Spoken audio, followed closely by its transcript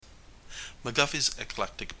McGuffey's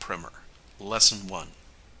Eclectic Primer, Lesson 1.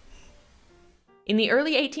 In the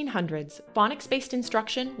early 1800s, phonics-based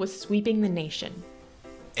instruction was sweeping the nation.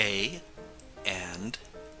 A and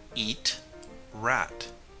eat rat.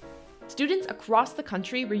 Students across the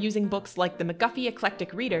country were using books like the McGuffey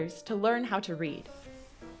Eclectic Readers to learn how to read.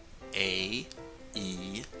 A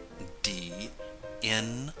E D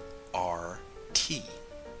N R T.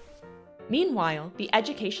 Meanwhile, the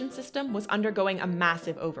education system was undergoing a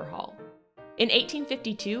massive overhaul. In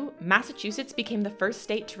 1852, Massachusetts became the first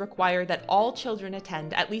state to require that all children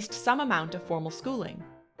attend at least some amount of formal schooling.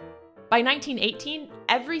 By 1918,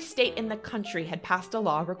 every state in the country had passed a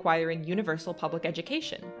law requiring universal public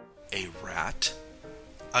education. A rat,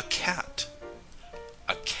 a cat,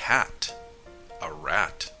 a cat, a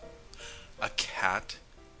rat, a cat,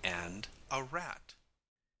 and a rat.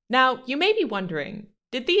 Now, you may be wondering,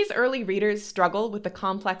 did these early readers struggle with the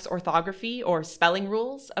complex orthography or spelling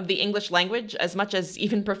rules of the English language as much as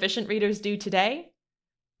even proficient readers do today?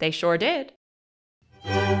 They sure did.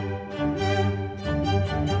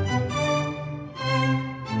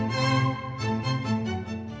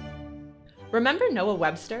 Remember Noah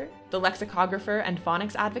Webster, the lexicographer and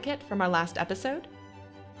phonics advocate from our last episode?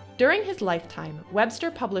 During his lifetime,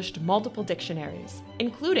 Webster published multiple dictionaries,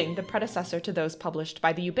 including the predecessor to those published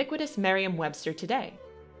by the ubiquitous Merriam-Webster today.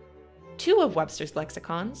 Two of Webster's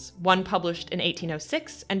lexicons, one published in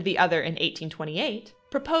 1806 and the other in 1828,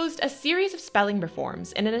 proposed a series of spelling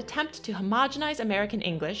reforms in an attempt to homogenize American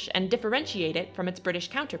English and differentiate it from its British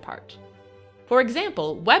counterpart. For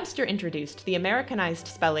example, Webster introduced the Americanized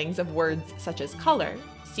spellings of words such as color,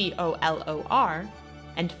 C-O-L-O-R,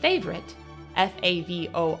 and favorite, F-A-V-O-R-I-T-E,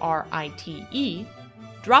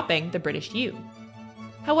 dropping the British U.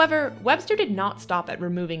 However, Webster did not stop at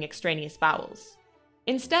removing extraneous vowels.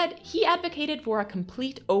 Instead, he advocated for a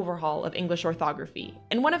complete overhaul of English orthography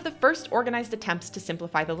in one of the first organized attempts to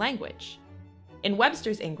simplify the language. In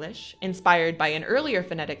Webster's English, inspired by an earlier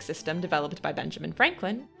phonetic system developed by Benjamin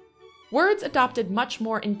Franklin, words adopted much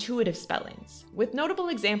more intuitive spellings, with notable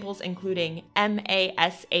examples including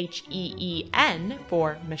M-A-S-H-E-E-N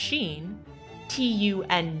for machine,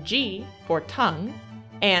 T-U-N-G for tongue,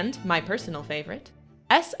 and, my personal favorite,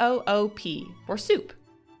 S-O-O-P for soup.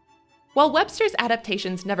 While Webster's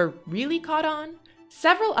adaptations never really caught on,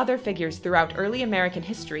 several other figures throughout early American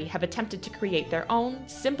history have attempted to create their own,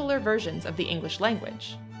 simpler versions of the English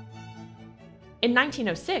language. In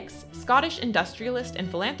 1906, Scottish industrialist and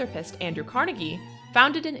philanthropist Andrew Carnegie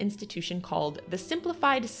founded an institution called the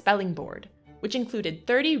Simplified Spelling Board, which included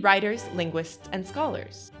 30 writers, linguists, and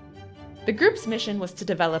scholars. The group's mission was to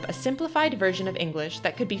develop a simplified version of English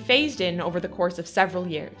that could be phased in over the course of several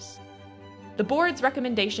years. The board's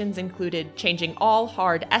recommendations included changing all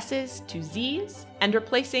hard S's to Z's and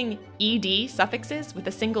replacing ed suffixes with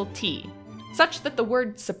a single T, such that the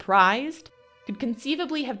word surprised could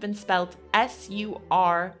conceivably have been spelt S-U-R-P-R-I-Z-T.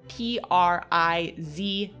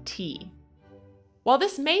 While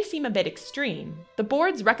this may seem a bit extreme, the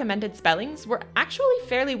board's recommended spellings were actually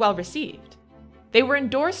fairly well received. They were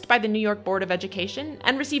endorsed by the New York Board of Education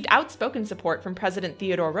and received outspoken support from President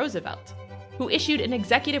Theodore Roosevelt, who issued an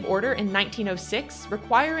executive order in 1906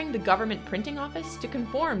 requiring the government printing office to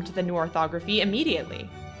conform to the new orthography immediately.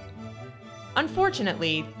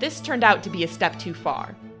 Unfortunately, this turned out to be a step too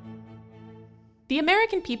far. The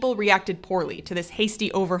American people reacted poorly to this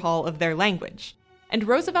hasty overhaul of their language, and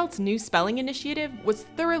Roosevelt's new spelling initiative was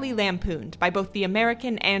thoroughly lampooned by both the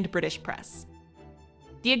American and British press.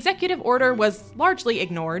 The executive order was largely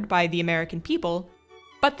ignored by the American people,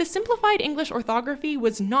 but the simplified English orthography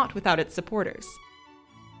was not without its supporters.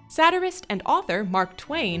 Satirist and author Mark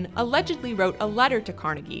Twain allegedly wrote a letter to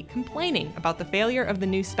Carnegie complaining about the failure of the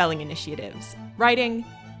new spelling initiatives, writing,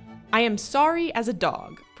 "I am sorry as a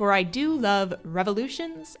dog, for I do love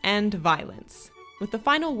revolutions and violence," with the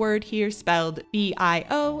final word here spelled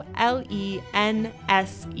B-I-O-L-E-N-S-E.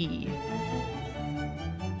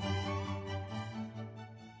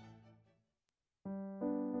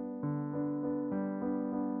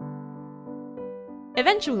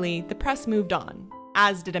 Eventually, the press moved on,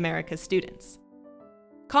 as did America's students.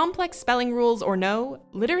 Complex spelling rules or no,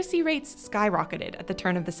 literacy rates skyrocketed at the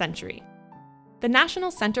turn of the century. The National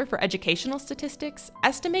Center for Educational Statistics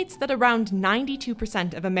estimates that around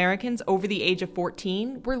 92% of Americans over the age of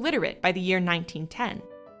 14 were literate by the year 1910.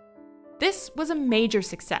 This was a major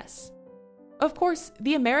success. Of course,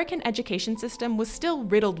 the American education system was still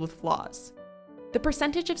riddled with flaws. The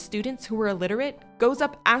percentage of students who were illiterate goes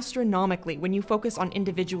up astronomically when you focus on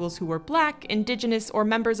individuals who were Black, Indigenous, or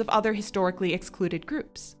members of other historically excluded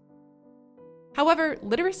groups. However,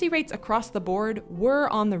 literacy rates across the board were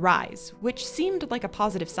on the rise, which seemed like a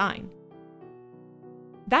positive sign.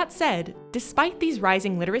 That said, despite these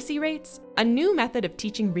rising literacy rates, a new method of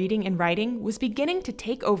teaching reading and writing was beginning to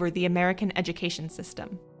take over the American education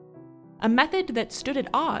system. A method that stood at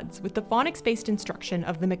odds with the phonics-based instruction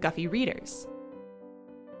of the McGuffey readers.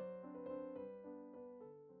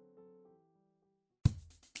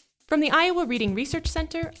 From the Iowa Reading Research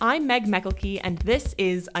Center, I'm Meg Meckelkey, and this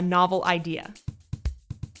is A Novel Idea.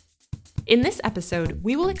 In this episode,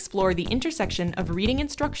 we will explore the intersection of reading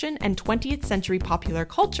instruction and 20th century popular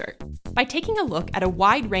culture by taking a look at a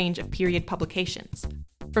wide range of period publications,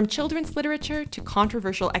 from children's literature to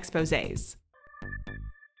controversial exposés.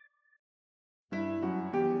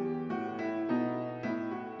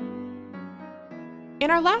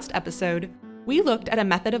 In our last episode, we looked at a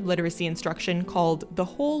method of literacy instruction called the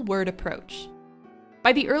whole word approach.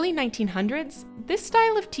 By the early 1900s, this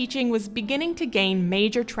style of teaching was beginning to gain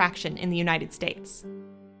major traction in the United States.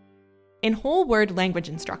 In whole word language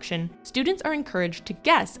instruction, students are encouraged to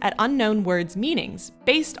guess at unknown words' meanings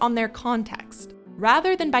based on their context,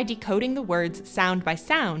 rather than by decoding the words sound by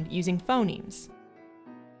sound using phonemes.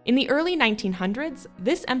 In the early 1900s,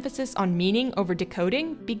 this emphasis on meaning over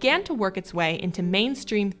decoding began to work its way into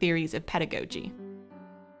mainstream theories of pedagogy.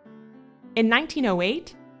 In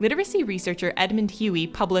 1908, literacy researcher Edmund Huey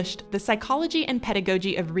published The Psychology and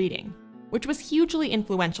Pedagogy of Reading, which was hugely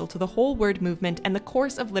influential to the whole word movement and the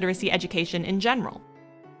course of literacy education in general.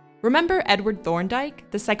 Remember Edward Thorndike,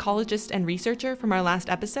 the psychologist and researcher from our last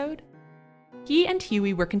episode? He and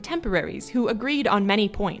Huey were contemporaries who agreed on many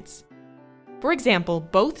points. For example,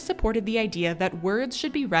 both supported the idea that words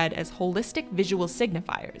should be read as holistic visual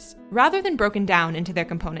signifiers, rather than broken down into their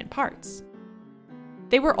component parts.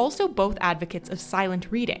 They were also both advocates of silent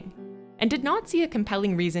reading, and did not see a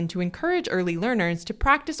compelling reason to encourage early learners to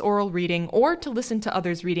practice oral reading or to listen to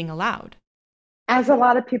others reading aloud. As a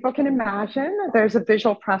lot of people can imagine, there's a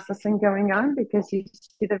visual processing going on because you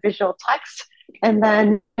see the visual text, and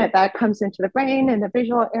then that comes into the brain in the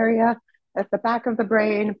visual area at the back of the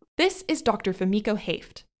brain. This is Dr. Fumiko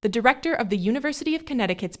Haeft, the director of the University of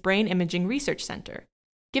Connecticut's Brain Imaging Research Center,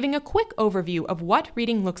 giving a quick overview of what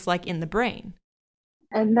reading looks like in the brain.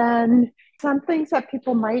 And then some things that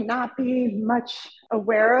people might not be much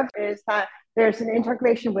aware of is that there's an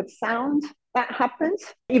integration with sound that happens,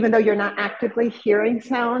 even though you're not actively hearing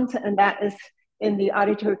sounds, and that is in the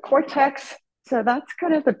auditory cortex. So that's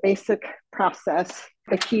kind of the basic process.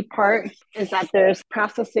 The key part is that there's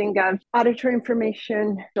processing of auditory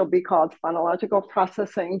information. It'll be called phonological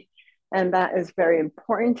processing, and that is very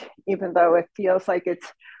important, even though it feels like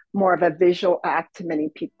it's more of a visual act to many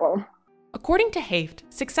people. According to Haeft,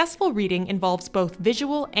 successful reading involves both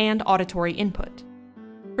visual and auditory input.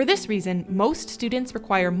 For this reason, most students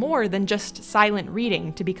require more than just silent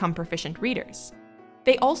reading to become proficient readers.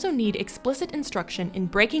 They also need explicit instruction in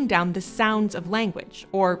breaking down the sounds of language,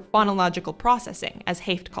 or phonological processing, as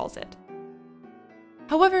Haeft calls it.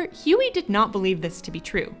 However, Huey did not believe this to be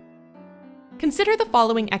true. Consider the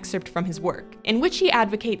following excerpt from his work, in which he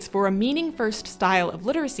advocates for a meaning-first style of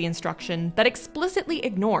literacy instruction that explicitly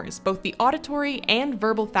ignores both the auditory and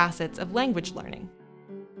verbal facets of language learning.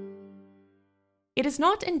 It is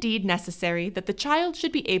not indeed necessary that the child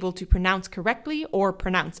should be able to pronounce correctly or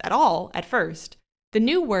pronounce at all, at first, the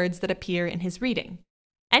new words that appear in his reading,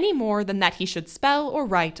 any more than that he should spell or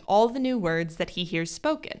write all the new words that he hears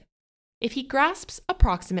spoken. If he grasps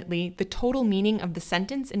approximately the total meaning of the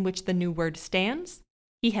sentence in which the new word stands,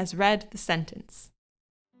 he has read the sentence.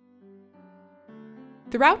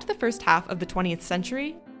 Throughout the first half of the 20th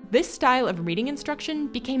century, this style of reading instruction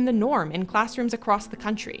became the norm in classrooms across the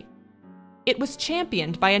country. It was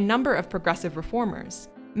championed by a number of progressive reformers,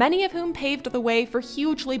 many of whom paved the way for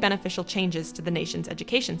hugely beneficial changes to the nation's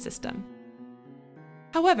education system.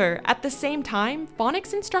 However, at the same time,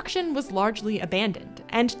 phonics instruction was largely abandoned,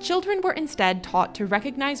 and children were instead taught to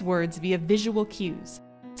recognize words via visual cues,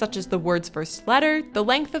 such as the word's first letter, the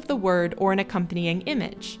length of the word, or an accompanying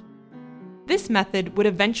image. This method would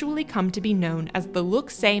eventually come to be known as the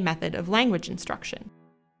look-say method of language instruction,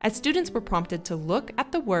 as students were prompted to look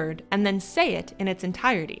at the word and then say it in its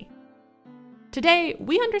entirety. Today,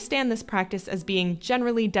 we understand this practice as being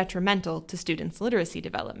generally detrimental to students' literacy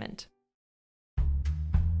development.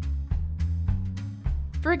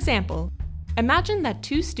 For example, imagine that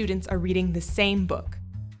two students are reading the same book.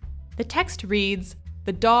 The text reads,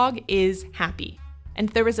 "The dog is happy," and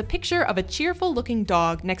there is a picture of a cheerful-looking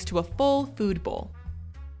dog next to a full food bowl.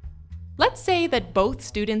 Let's say that both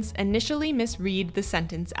students initially misread the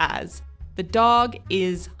sentence as, "The dog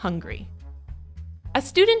is hungry." A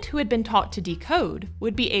student who had been taught to decode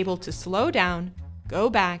would be able to slow down, go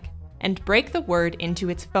back, and break the word into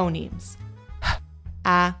its phonemes. H,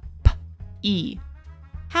 a, p, e.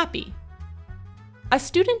 happy. A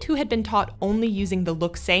student who had been taught only using the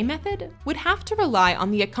look-say method would have to rely on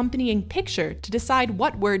the accompanying picture to decide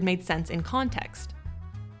what word made sense in context.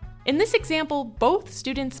 In this example, both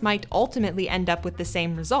students might ultimately end up with the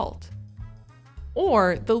same result.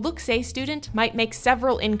 Or the look-say student might make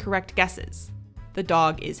several incorrect guesses. The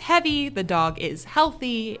dog is heavy, the dog is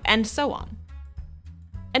healthy, and so on.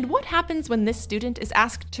 And what happens when this student is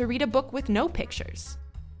asked to read a book with no pictures?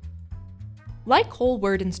 Like whole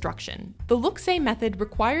word instruction, the look-say method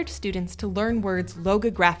required students to learn words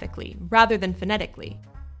logographically rather than phonetically.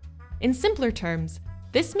 In simpler terms,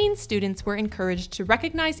 this means students were encouraged to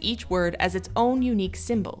recognize each word as its own unique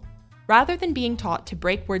symbol, rather than being taught to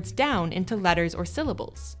break words down into letters or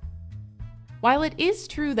syllables. While it is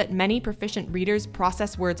true that many proficient readers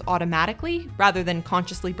process words automatically rather than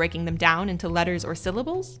consciously breaking them down into letters or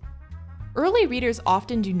syllables, early readers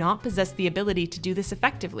often do not possess the ability to do this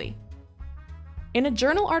effectively. In a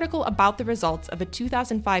journal article about the results of a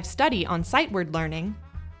 2005 study on sight word learning,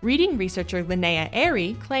 reading researcher Linnea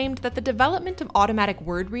Airy claimed that the development of automatic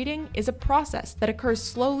word reading is a process that occurs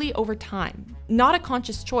slowly over time, not a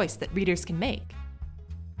conscious choice that readers can make.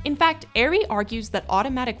 In fact, Airy argues that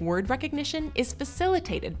automatic word recognition is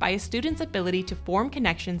facilitated by a student's ability to form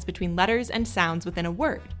connections between letters and sounds within a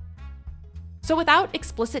word. So without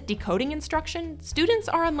explicit decoding instruction, students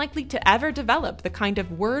are unlikely to ever develop the kind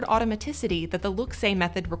of word automaticity that the look-say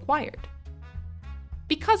method required.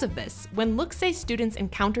 Because of this, when look-say students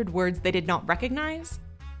encountered words they did not recognize,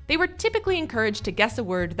 they were typically encouraged to guess a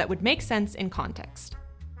word that would make sense in context.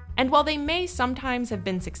 And while they may sometimes have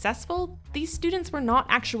been successful, these students were not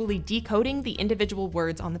actually decoding the individual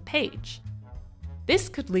words on the page. This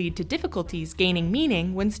could lead to difficulties gaining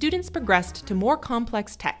meaning when students progressed to more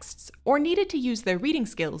complex texts or needed to use their reading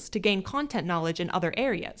skills to gain content knowledge in other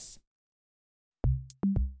areas.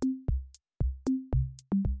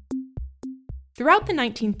 Throughout the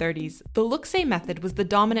 1930s, the look-say method was the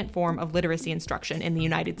dominant form of literacy instruction in the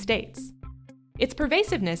United States. Its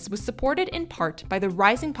pervasiveness was supported in part by the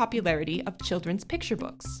rising popularity of children's picture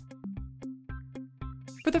books.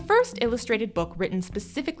 For the first illustrated book written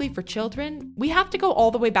specifically for children, we have to go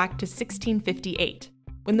all the way back to 1658,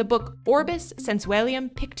 when the book Orbis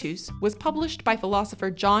Sensualium Pictus was published by philosopher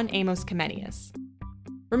John Amos Comenius.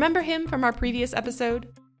 Remember him from our previous episode?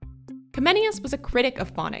 Comenius was a critic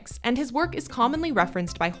of phonics, and his work is commonly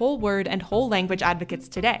referenced by whole word and whole language advocates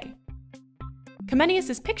today.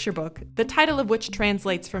 Comenius's picture book, the title of which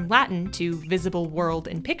translates from Latin to Visible World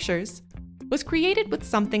in Pictures, was created with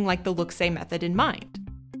something like the look-say method in mind.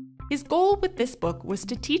 His goal with this book was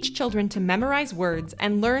to teach children to memorize words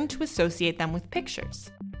and learn to associate them with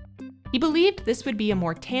pictures. He believed this would be a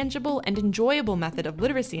more tangible and enjoyable method of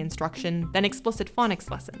literacy instruction than explicit phonics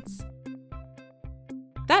lessons.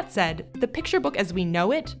 That said, the picture book as we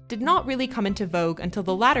know it did not really come into vogue until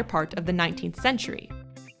the latter part of the 19th century,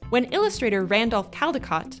 when illustrator Randolph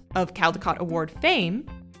Caldecott, of Caldecott Award fame,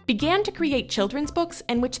 began to create children's books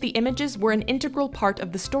in which the images were an integral part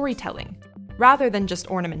of the storytelling, rather than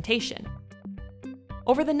just ornamentation.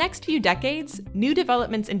 Over the next few decades, new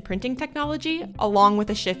developments in printing technology, along with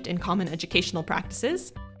a shift in common educational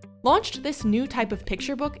practices, launched this new type of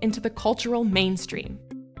picture book into the cultural mainstream.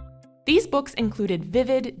 These books included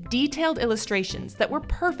vivid, detailed illustrations that were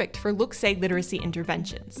perfect for look-say literacy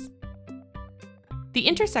interventions. The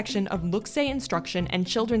intersection of look-say instruction and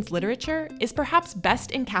children's literature is perhaps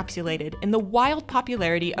best encapsulated in the wild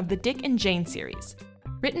popularity of the Dick and Jane series,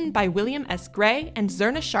 written by William S. Gray and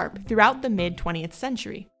Zerna Sharp throughout the mid-20th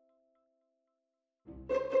century.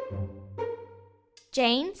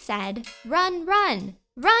 Jane said, "Run, run!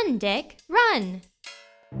 Run, Dick, run!"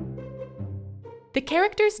 The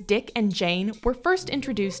characters Dick and Jane were first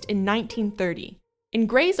introduced in 1930, in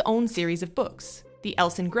Gray's own series of books, the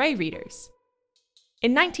Elson Gray Readers.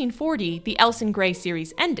 In 1940, the Elson Gray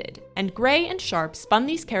series ended, and Gray and Sharp spun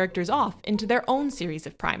these characters off into their own series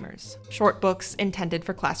of primers, short books intended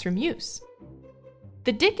for classroom use.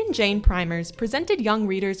 The Dick and Jane primers presented young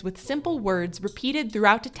readers with simple words repeated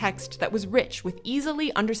throughout a text that was rich with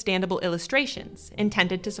easily understandable illustrations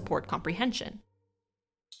intended to support comprehension.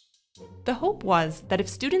 The hope was that if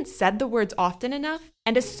students said the words often enough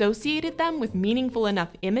and associated them with meaningful enough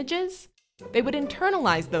images, they would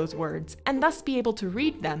internalize those words and thus be able to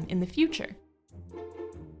read them in the future.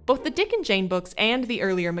 Both the Dick and Jane books and the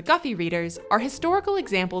earlier McGuffey readers are historical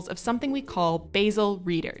examples of something we call basal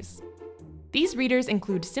readers. These readers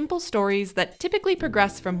include simple stories that typically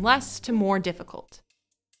progress from less to more difficult.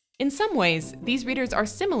 In some ways, these readers are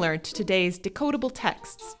similar to today's decodable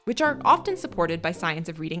texts, which are often supported by science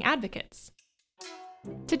of reading advocates.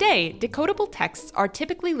 Today, decodable texts are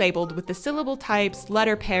typically labeled with the syllable types,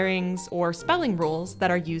 letter pairings, or spelling rules that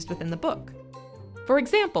are used within the book. For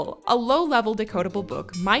example, a low-level decodable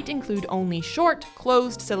book might include only short,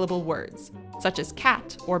 closed syllable words, such as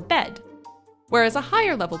cat or bed, whereas a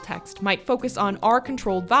higher-level text might focus on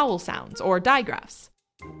R-controlled vowel sounds or digraphs.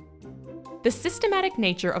 The systematic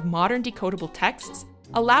nature of modern decodable texts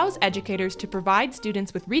allows educators to provide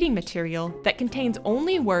students with reading material that contains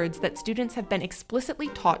only words that students have been explicitly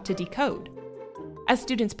taught to decode. As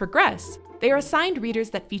students progress, they are assigned readers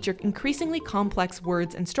that feature increasingly complex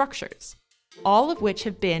words and structures, all of which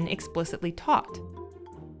have been explicitly taught.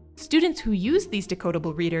 Students who use these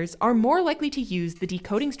decodable readers are more likely to use the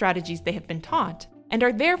decoding strategies they have been taught, and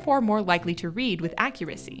are therefore more likely to read with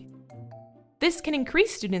accuracy. This can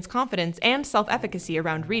increase students' confidence and self-efficacy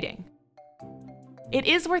around reading. It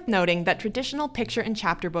is worth noting that traditional picture and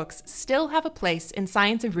chapter books still have a place in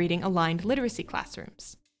science of reading aligned literacy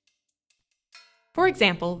classrooms. For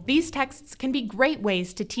example, these texts can be great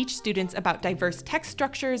ways to teach students about diverse text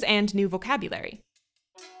structures and new vocabulary.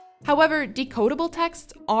 However, decodable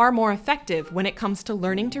texts are more effective when it comes to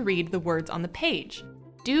learning to read the words on the page,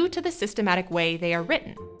 due to the systematic way they are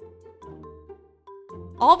written.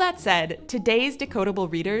 All that said, today's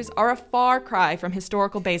decodable readers are a far cry from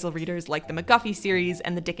historical Basel readers like the McGuffey series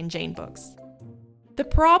and the Dick and Jane books. The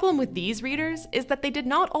problem with these readers is that they did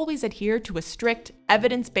not always adhere to a strict,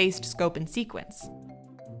 evidence-based scope and sequence.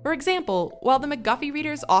 For example, while the McGuffey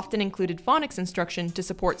readers often included phonics instruction to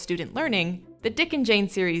support student learning, the Dick and Jane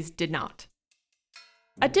series did not.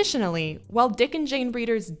 Additionally, while Dick and Jane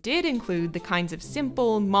readers did include the kinds of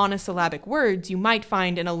simple, monosyllabic words you might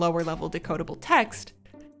find in a lower-level decodable text,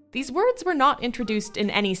 these words were not introduced in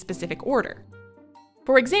any specific order.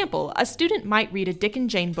 For example, a student might read a Dick and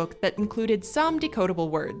Jane book that included some decodable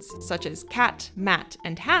words, such as cat, mat,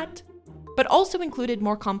 and hat, but also included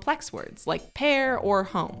more complex words like pair or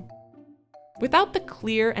home. Without the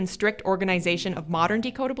clear and strict organization of modern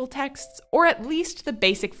decodable texts, or at least the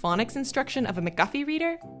basic phonics instruction of a McGuffey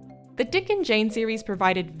reader, the Dick and Jane series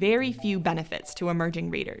provided very few benefits to emerging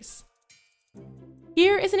readers.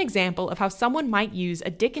 Here is an example of how someone might use a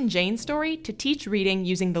Dick and Jane story to teach reading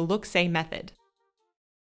using the look-say method.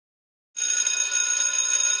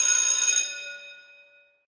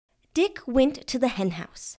 Dick went to the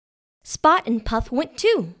henhouse. Spot and Puff went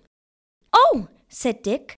too. "Oh," said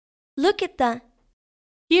Dick, "look at the—"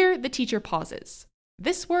 Here, the teacher pauses.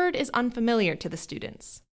 This word is unfamiliar to the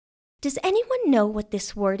students. Does anyone know what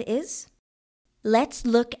this word is? Let's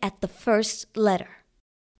look at the first letter.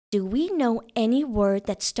 Do we know any word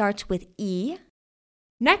that starts with E?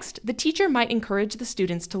 Next, the teacher might encourage the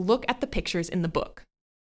students to look at the pictures in the book.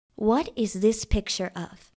 What is this picture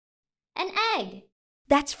of? An egg.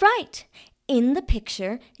 That's right. In the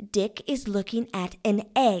picture, Dick is looking at an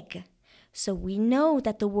egg. So we know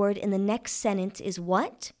that the word in the next sentence is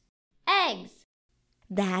what? Eggs.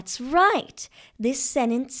 That's right. This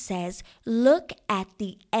sentence says, "Look at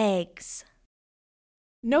the eggs."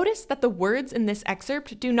 Notice that the words in this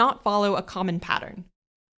excerpt do not follow a common pattern.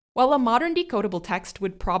 While a modern decodable text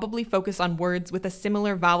would probably focus on words with a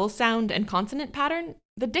similar vowel sound and consonant pattern,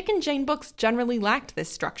 the Dick and Jane books generally lacked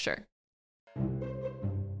this structure.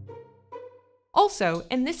 Also,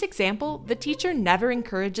 in this example, the teacher never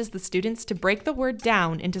encourages the students to break the word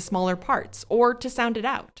down into smaller parts or to sound it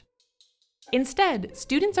out. Instead,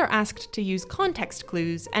 students are asked to use context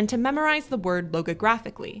clues and to memorize the word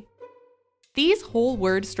logographically. These whole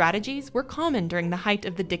word strategies were common during the height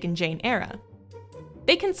of the Dick and Jane era.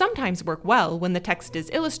 They can sometimes work well when the text is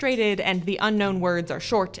illustrated and the unknown words are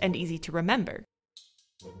short and easy to remember.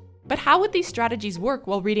 But how would these strategies work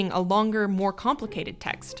while reading a longer, more complicated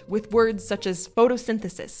text, with words such as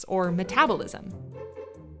photosynthesis or metabolism?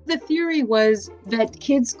 The theory was that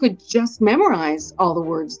kids could just memorize all the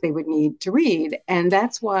words they would need to read, and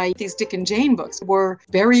that's why these Dick and Jane books were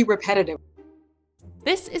very repetitive.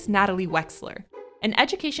 This is Natalie Wexler, an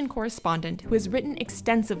education correspondent who has written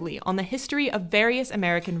extensively on the history of various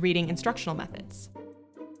American reading instructional methods.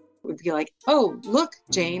 It would be like, "Oh, look,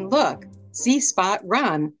 Jane, look. See Spot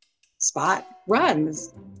run. Spot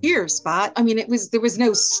runs. Here, Spot." I mean, there was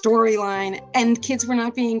no storyline, and kids were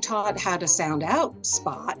not being taught how to sound out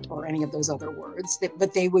Spot or any of those other words,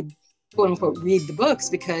 but they would, quote unquote, read the books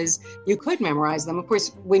because you could memorize them. Of course,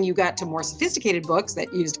 when you got to more sophisticated books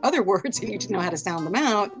that used other words and you didn't know how to sound them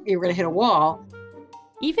out, you were going to hit a wall.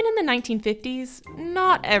 Even in the 1950s,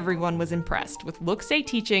 not everyone was impressed with look-say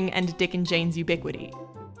teaching and Dick and Jane's ubiquity.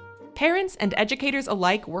 Parents and educators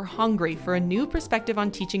alike were hungry for a new perspective on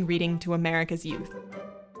teaching reading to America's youth.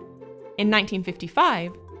 In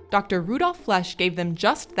 1955, Dr. Rudolf Flesch gave them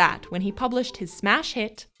just that when he published his smash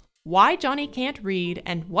hit, Why Johnny Can't Read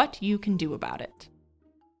and What You Can Do About It.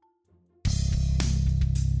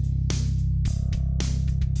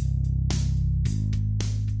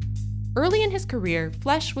 Early in his career,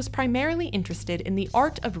 Flesch was primarily interested in the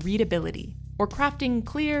art of readability, or crafting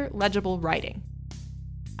clear, legible writing.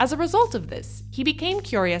 As a result of this, he became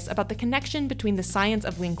curious about the connection between the science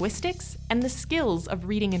of linguistics and the skills of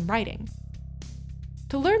reading and writing.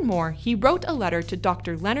 To learn more, he wrote a letter to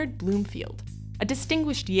Dr. Leonard Bloomfield, a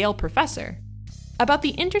distinguished Yale professor, about the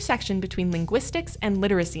intersection between linguistics and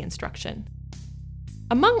literacy instruction.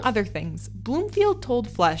 Among other things, Bloomfield told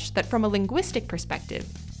Flesch that from a linguistic perspective,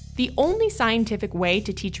 the only scientific way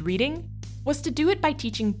to teach reading was to do it by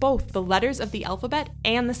teaching both the letters of the alphabet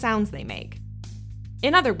and the sounds they make.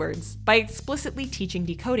 In other words, by explicitly teaching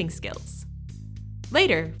decoding skills.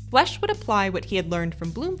 Later, Flesch would apply what he had learned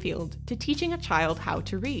from Bloomfield to teaching a child how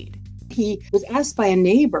to read. He was asked by a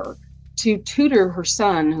neighbor to tutor her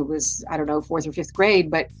son, who was, 4th or 5th grade,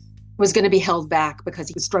 but was going to be held back because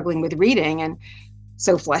he was struggling with reading. And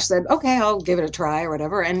so Flesch said, okay, I'll give it a try or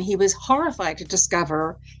whatever. And he was horrified to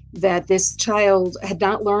discover that this child had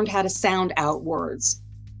not learned how to sound out words.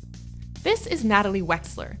 This is Natalie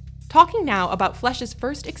Wexler, talking now about Flesch's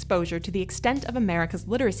first exposure to the extent of America's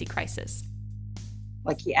literacy crisis.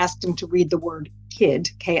 Like he asked him to read the word kid,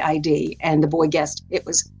 K-I-D, and the boy guessed it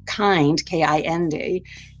was kind, K-I-N-D.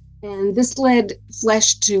 And this led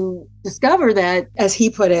Flesch to discover that, as he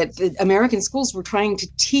put it, the American schools were trying to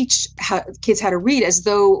teach kids how to read as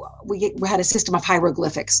though we had a system of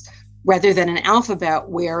hieroglyphics rather than an alphabet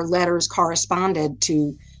where letters corresponded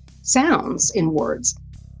to sounds in words.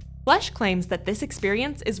 Flesch claims that this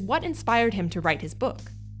experience is what inspired him to write his book.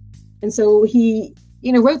 And so he,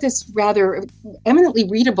 wrote this rather eminently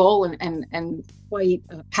readable and quite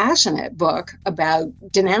passionate book about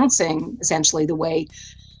denouncing essentially the way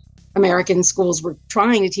American schools were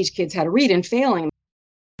trying to teach kids how to read and failing.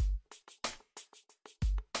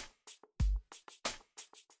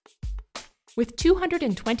 With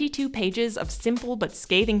 222 pages of simple but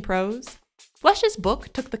scathing prose, Flesch's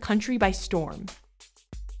book took the country by storm.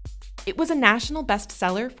 It was a national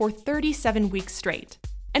bestseller for 37 weeks straight,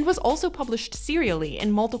 and was also published serially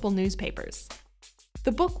in multiple newspapers.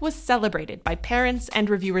 The book was celebrated by parents and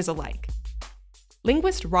reviewers alike.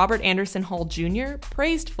 Linguist Robert Anderson Hall Jr.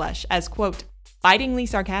 praised Flesch as, quote, bitingly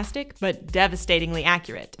sarcastic but devastatingly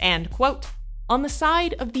accurate, and, quote, on the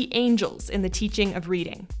side of the angels in the teaching of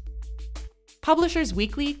reading. Publishers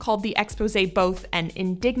Weekly called the exposé both an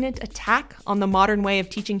indignant attack on the modern way of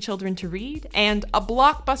teaching children to read and a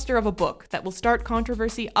blockbuster of a book that will start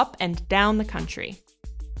controversy up and down the country.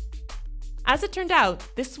 As it turned out,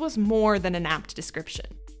 this was more than an apt description.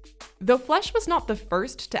 Though Flesch was not the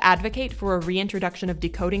first to advocate for a reintroduction of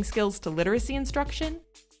decoding skills to literacy instruction,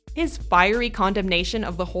 his fiery condemnation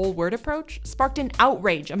of the whole word approach sparked an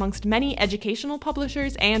outrage amongst many educational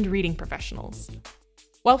publishers and reading professionals.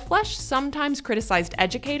 While Flesch sometimes criticized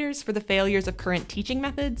educators for the failures of current teaching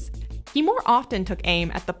methods, he more often took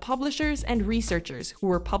aim at the publishers and researchers who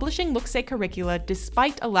were publishing Luksay curricula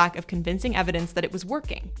despite a lack of convincing evidence that it was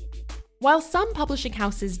working. While some publishing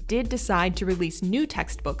houses did decide to release new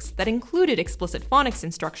textbooks that included explicit phonics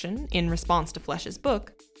instruction in response to Flesch's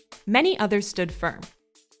book, many others stood firm.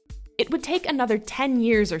 It would take another 10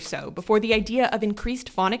 years or so before the idea of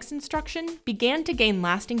increased phonics instruction began to gain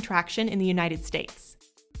lasting traction in the United States.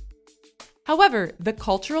 However, the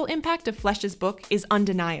cultural impact of Flesch's book is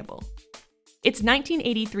undeniable. Its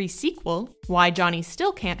 1983 sequel, Why Johnny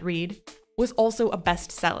Still Can't Read, was also a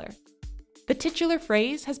bestseller. The titular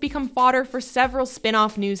phrase has become fodder for several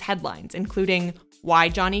spin-off news headlines, including Why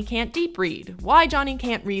Johnny Can't Deep Read, Why Johnny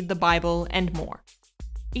Can't Read the Bible, and more.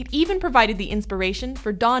 It even provided the inspiration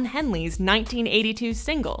for Don Henley's 1982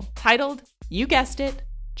 single, titled, you guessed it,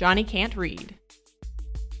 Johnny Can't Read.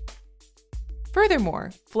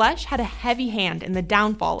 Furthermore, Flesch had a heavy hand in the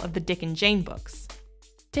downfall of the Dick and Jane books.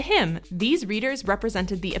 To him, these readers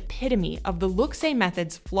represented the epitome of the Luksay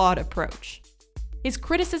method's flawed approach. His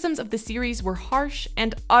criticisms of the series were harsh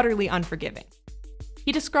and utterly unforgiving.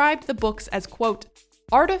 He described the books as, quote,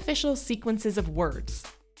 artificial sequences of words,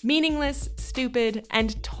 meaningless, stupid,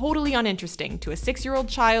 and totally uninteresting to a 6-year-old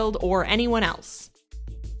child or anyone else.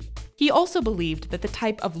 He also believed that the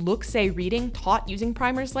type of Luksay reading taught using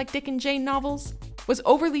primers like Dick and Jane novels was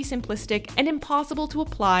overly simplistic and impossible to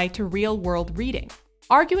apply to real-world reading,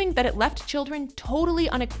 arguing that it left children totally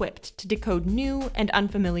unequipped to decode new and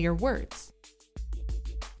unfamiliar words.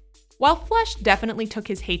 While Flesch definitely took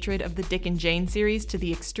his hatred of the Dick and Jane series to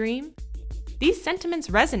the extreme, these sentiments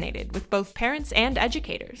resonated with both parents and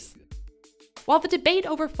educators. While the debate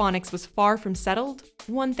over phonics was far from settled,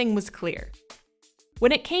 one thing was clear.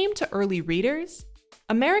 When it came to early readers,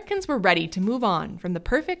 Americans were ready to move on from the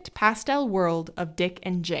perfect pastel world of Dick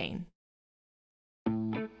and Jane.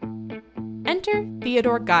 Enter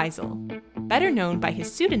Theodore Geisel, better known by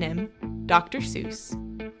his pseudonym, Dr. Seuss.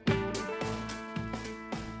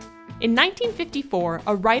 In 1954,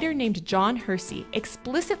 a writer named John Hersey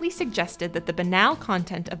explicitly suggested that the banal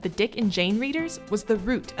content of the Dick and Jane readers was the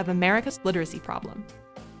root of America's literacy problem.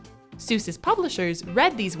 Seuss's publishers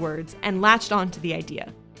read these words and latched on to the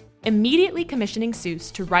idea, immediately commissioning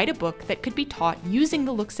Seuss to write a book that could be taught using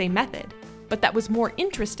the look-say method, but that was more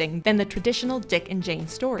interesting than the traditional Dick and Jane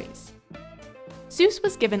stories. Seuss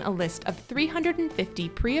was given a list of 350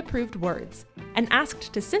 pre-approved words and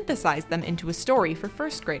asked to synthesize them into a story for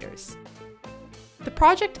first graders. The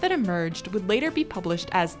project that emerged would later be published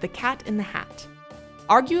as The Cat in the Hat,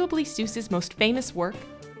 arguably Seuss's most famous work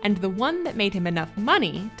and the one that made him enough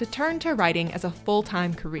money to turn to writing as a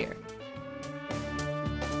full-time career.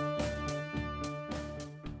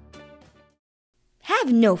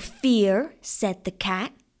 "Have no fear," said the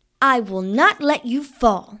cat. "I will not let you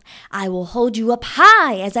fall. I will hold you up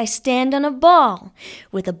high as I stand on a ball,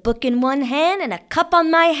 with a book in one hand and a cup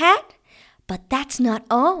on my hat. But that's not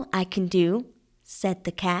all I can do," said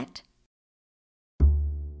the cat.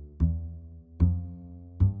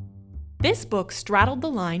 This book straddled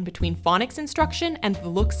the line between phonics instruction and the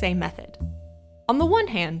look-say method. On the one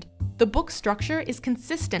hand, the book's structure is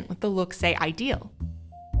consistent with the look-say ideal.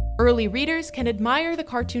 Early readers can admire the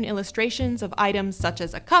cartoon illustrations of items such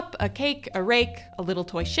as a cup, a cake, a rake, a little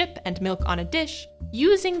toy ship, and milk on a dish,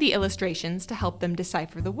 using the illustrations to help them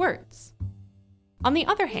decipher the words. On the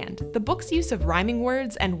other hand, the book's use of rhyming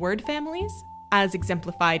words and word families, as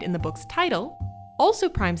exemplified in the book's title, also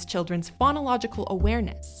primes children's phonological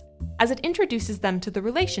awareness, as it introduces them to the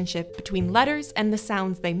relationship between letters and the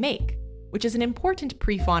sounds they make, which is an important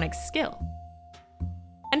pre-phonics skill.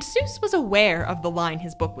 And Seuss was aware of the line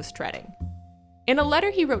his book was treading. In a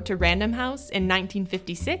letter he wrote to Random House in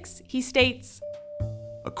 1956, he states,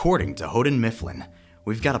 "According to Houghton Mifflin,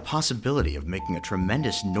 we've got a possibility of making a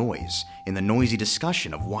tremendous noise in the noisy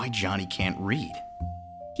discussion of why Johnny can't read."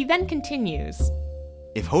 He then continues,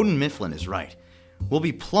 "If Houghton Mifflin is right, we'll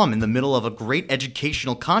be plumb in the middle of a great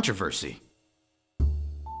educational controversy."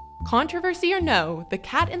 Controversy or no, The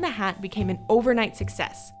Cat in the Hat became an overnight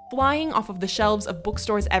success, flying off of the shelves of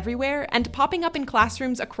bookstores everywhere and popping up in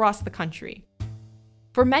classrooms across the country.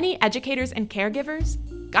 For many educators and caregivers,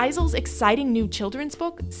 Geisel's exciting new children's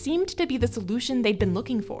book seemed to be the solution they'd been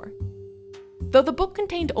looking for. Though the book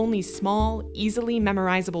contained only small, easily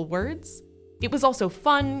memorizable words, it was also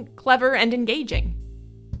fun, clever, and engaging.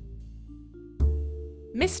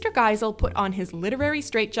 Mr. Geisel put on his literary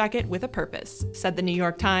straitjacket with a purpose, said the New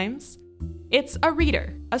York Times. It's a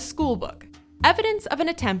reader, a school book, evidence of an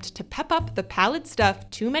attempt to pep up the pallid stuff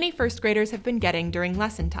too many first graders have been getting during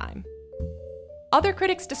lesson time. Other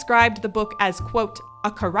critics described the book as, quote,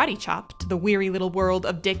 a karate chop to the weary little world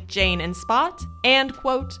of Dick, Jane, and Spot, and,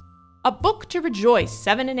 quote, a book to rejoice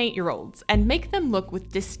 7- and 8-year-olds and make them look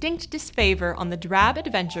with distinct disfavor on the drab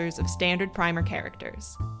adventures of standard primer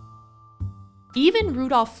characters. Even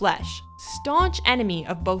Rudolph Flesch, staunch enemy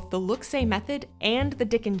of both the look-say method and the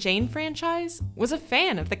Dick and Jane franchise, was a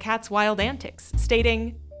fan of the cat's wild antics,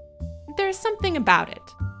 stating, "There's something about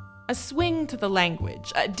it. A swing to the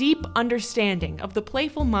language, a deep understanding of the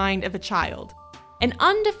playful mind of a child, an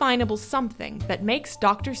undefinable something that makes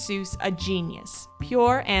Dr. Seuss a genius,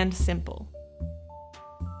 pure and simple."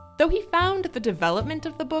 Though he found the development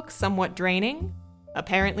of the book somewhat draining,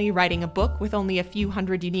 apparently writing a book with only a few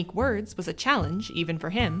hundred unique words was a challenge even for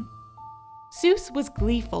him, Seuss was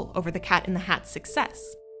gleeful over The Cat in the Hat's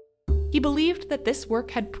success. He believed that this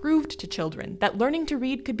work had proved to children that learning to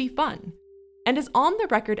read could be fun, and is on the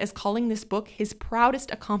record as calling this book his proudest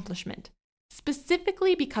accomplishment,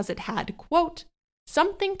 specifically because it had, quote,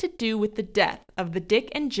 something to do with the death of the Dick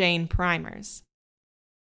and Jane primers.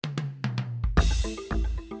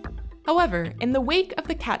 However, in the wake of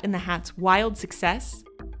The Cat in the Hat's wild success,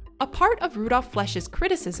 a part of Rudolph Flesch's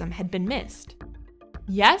criticism had been missed.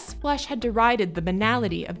 Yes, Flesch had derided the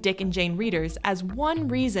banality of Dick and Jane readers as one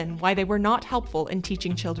reason why they were not helpful in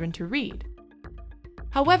teaching children to read.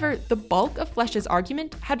 However, the bulk of Flesch's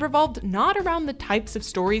argument had revolved not around the types of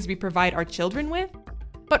stories we provide our children with,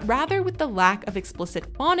 but rather with the lack of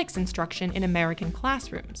explicit phonics instruction in American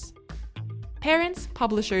classrooms. Parents,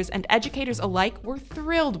 publishers, and educators alike were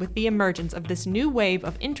thrilled with the emergence of this new wave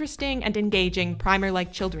of interesting and engaging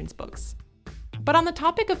primer-like children's books. But on the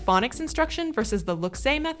topic of phonics instruction versus the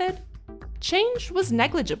look-say method, change was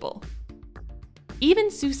negligible. Even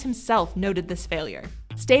Seuss himself noted this failure,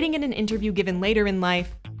 stating in an interview given later in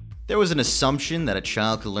life, "There was an assumption that a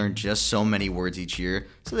child could learn just so many words each year,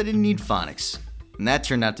 so they didn't need phonics. And that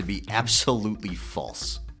turned out to be absolutely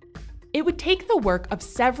false." it would take the work of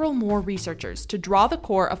several more researchers to draw the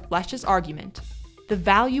core of Flesch's argument, the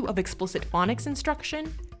value of explicit phonics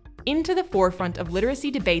instruction, into the forefront of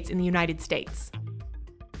literacy debates in the United States.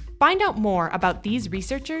 Find out more about these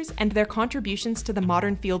researchers and their contributions to the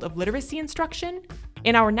modern field of literacy instruction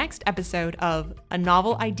in our next episode of A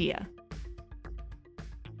Novel Idea.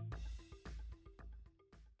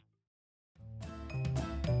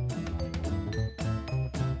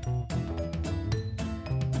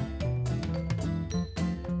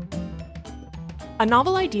 A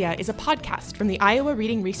Novel Idea is a podcast from the Iowa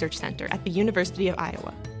Reading Research Center at the University of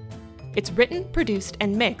Iowa. It's written, produced,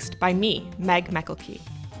 and mixed by me, Meg Meckelkey.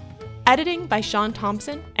 Editing by Sean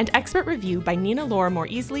Thompson, and expert review by Nina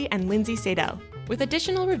Laura-Moore-Easley and Lindsay Sadell, with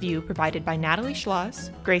additional review provided by Natalie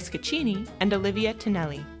Schloss, Grace Caccini, and Olivia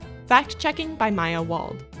Tonelli. Fact-checking by Maya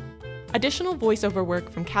Wald. Additional voiceover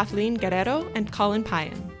work from Kathleen Guerrero and Colin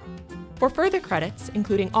Payan. For further credits,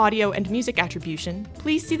 including audio and music attribution,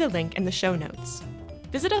 please see the link in the show notes.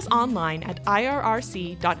 Visit us online at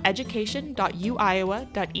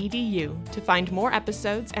irrc.education.uiowa.edu to find more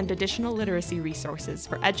episodes and additional literacy resources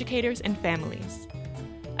for educators and families.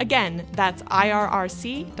 Again, that's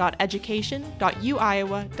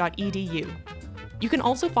irrc.education.uiowa.edu. You can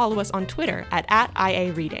also follow us on Twitter at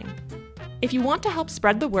 @IAReading. If you want to help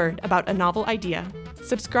spread the word about A Novel Idea,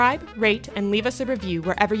 subscribe, rate, and leave us a review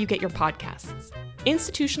wherever you get your podcasts.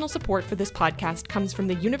 Institutional support for this podcast comes from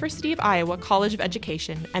the University of Iowa College of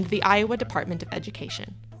Education and the Iowa Department of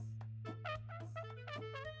Education.